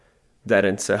در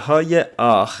انتهای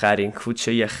آخرین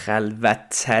کوچه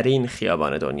خلوت‌ترین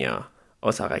خیابان دنیا،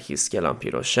 اتاقکی است که لامپی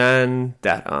روشن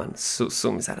در آن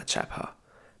سوسو می‌زند شب‌ها.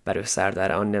 برای سر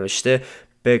در آن نوشته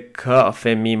به کاف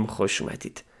میم خوش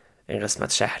اومدید. این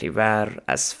قسمت شهریور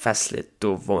از فصل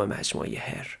دوم مجموعه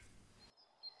هر.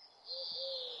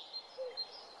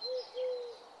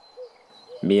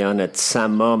 میان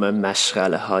تمام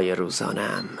مشغله های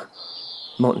روزانم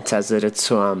منتظر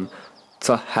توام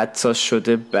تا حتی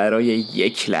شده برای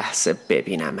یک لحظه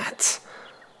ببینمت.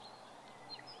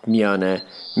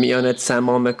 میان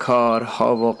تمام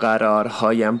کارها و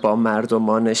قرارهایم با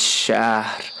مردمان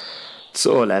شهر تو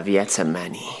اولویت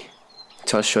منی.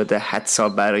 تا شده حتی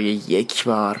برای یک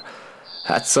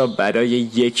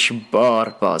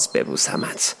بار باز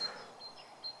ببوسمت.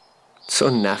 تو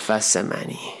نفس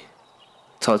منی.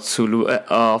 تا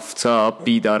طلوع آفتاب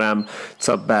بیدارم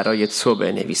تا برای تو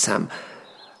بنویسم.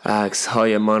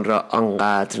 عکس‌های من را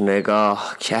آنقدر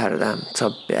نگاه کردم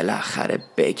تا بالاخره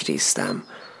بگریستم.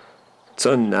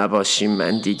 تو نباشی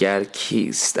من دیگر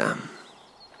کیستم؟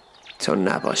 تو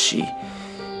نباشی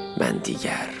من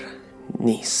دیگر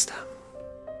نیستم.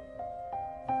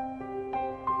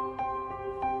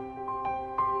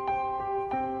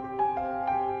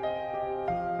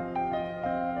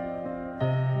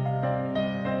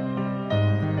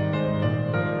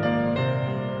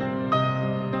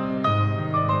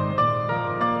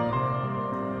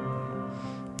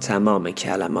 تمام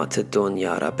کلمات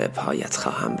دنیا را به پایت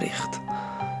خواهم ریخت.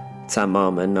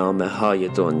 تمام نامه های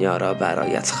دنیا را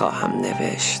برایت خواهم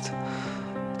نوشت.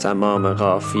 تمام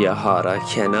قافیه ها را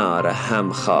کنار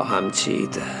هم خواهم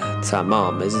چید.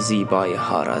 تمام زیبایی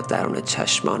ها را درون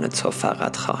چشمان تو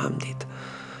فقط خواهم دید.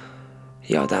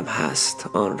 یادم هست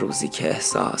آن روزی که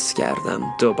احساس کردم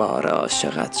دوباره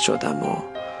عاشقت شدم و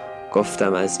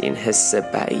گفتم از این حس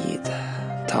بعید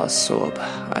تا صبح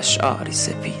اشعاری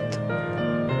سپید.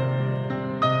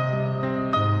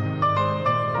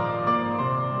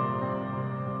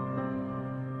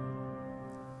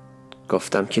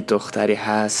 گفتم که دختری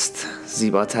هست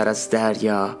زیباتر از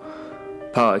دریا،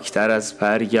 پاکتر از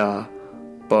پریا،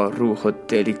 با روح و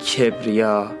دلی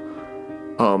کبریا،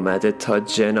 آمده تا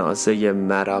جنازه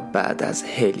مرا بعد از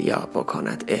هلیا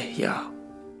بکند احیا.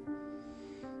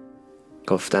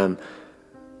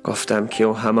 گفتم که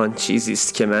او همان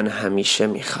چیزیست که من همیشه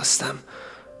میخواستم.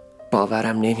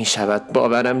 باورم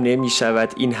نمی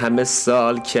شود این همه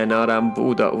سال کنارم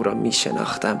بود و او را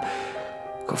میشناختم.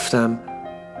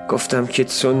 گفتم که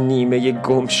تو نیمه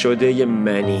گم شده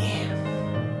منی.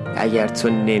 اگر تو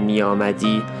نمی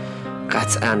آمدی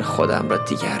قطعا خودم را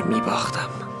دیگر می باختم.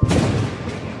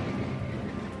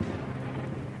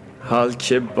 حال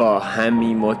که با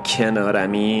همیم و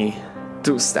کنارمی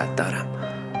دوستت دارم.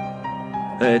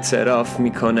 اعتراف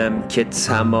می کنم که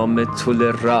تمام طول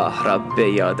راه را به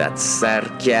یادت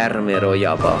سرگرم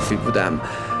رویا بافی بودم.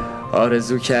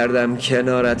 آرزو کردم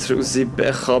کنارت روزی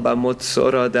بخوابم و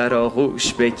تو را در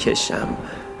آغوش بکشم.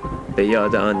 به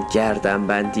یاد آن گردن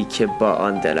بندی که با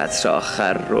آن دلت را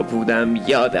آخر رو بودم.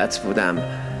 یادت بودم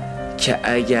که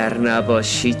اگر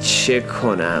نباشی چه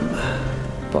کنم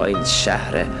با این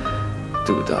شهر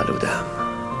دودآلودم.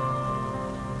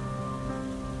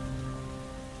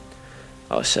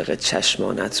 عاشق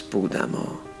چشمانت بودم و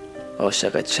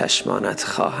عاشق چشمانت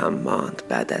خواهم ماند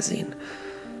بعد از این.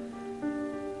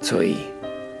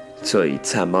 تویی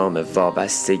تمام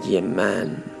وابستگی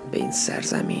من به این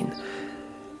سرزمین.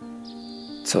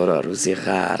 تو را روزی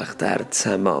غرق در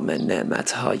تمام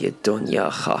نعمتهای دنیا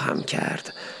خواهم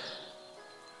کرد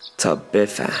تا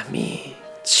بفهمی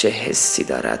چه حسی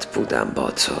دارد بودم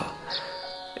با تو.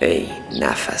 ای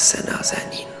نفس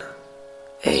نازنین،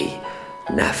 ای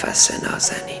نفس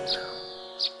نازنین.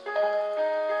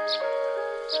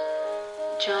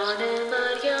 جان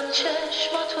مریم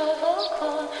چشماتو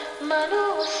واکن،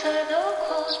 منو صدا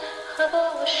کن.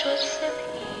 هوا شد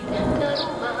سپید، در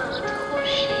اومد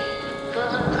خورشید.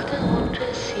 وقتمون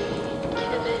رسید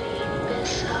که بریم به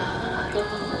صحرا.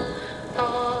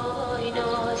 آی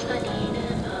نازنین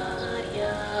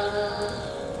مریم.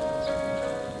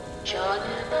 جان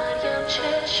مریم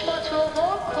چشماتو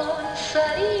واکن،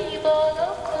 سری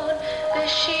بالا کن.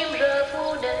 بشیم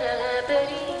روونه،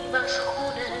 بریم از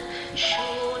خونه.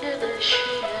 شونه به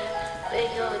شونه به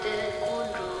یاد اون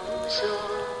روزا.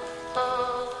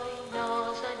 آی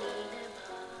نازنین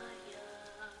مریم.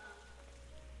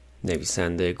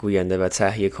 نویسنده، گوینده و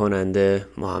تهیه کننده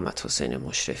محمد حسین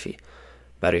مشرفی.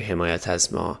 برای حمایت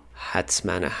از ما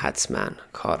حتما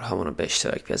کارهامون رو به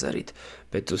اشتراک بذارید.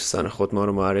 به دوستان خود ما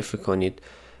رو معرفی کنید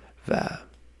و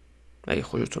اگه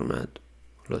خوشتون اومد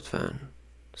لطفاً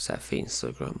صفحه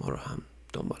اینستاگرام ما رو هم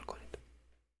دنبال کنید.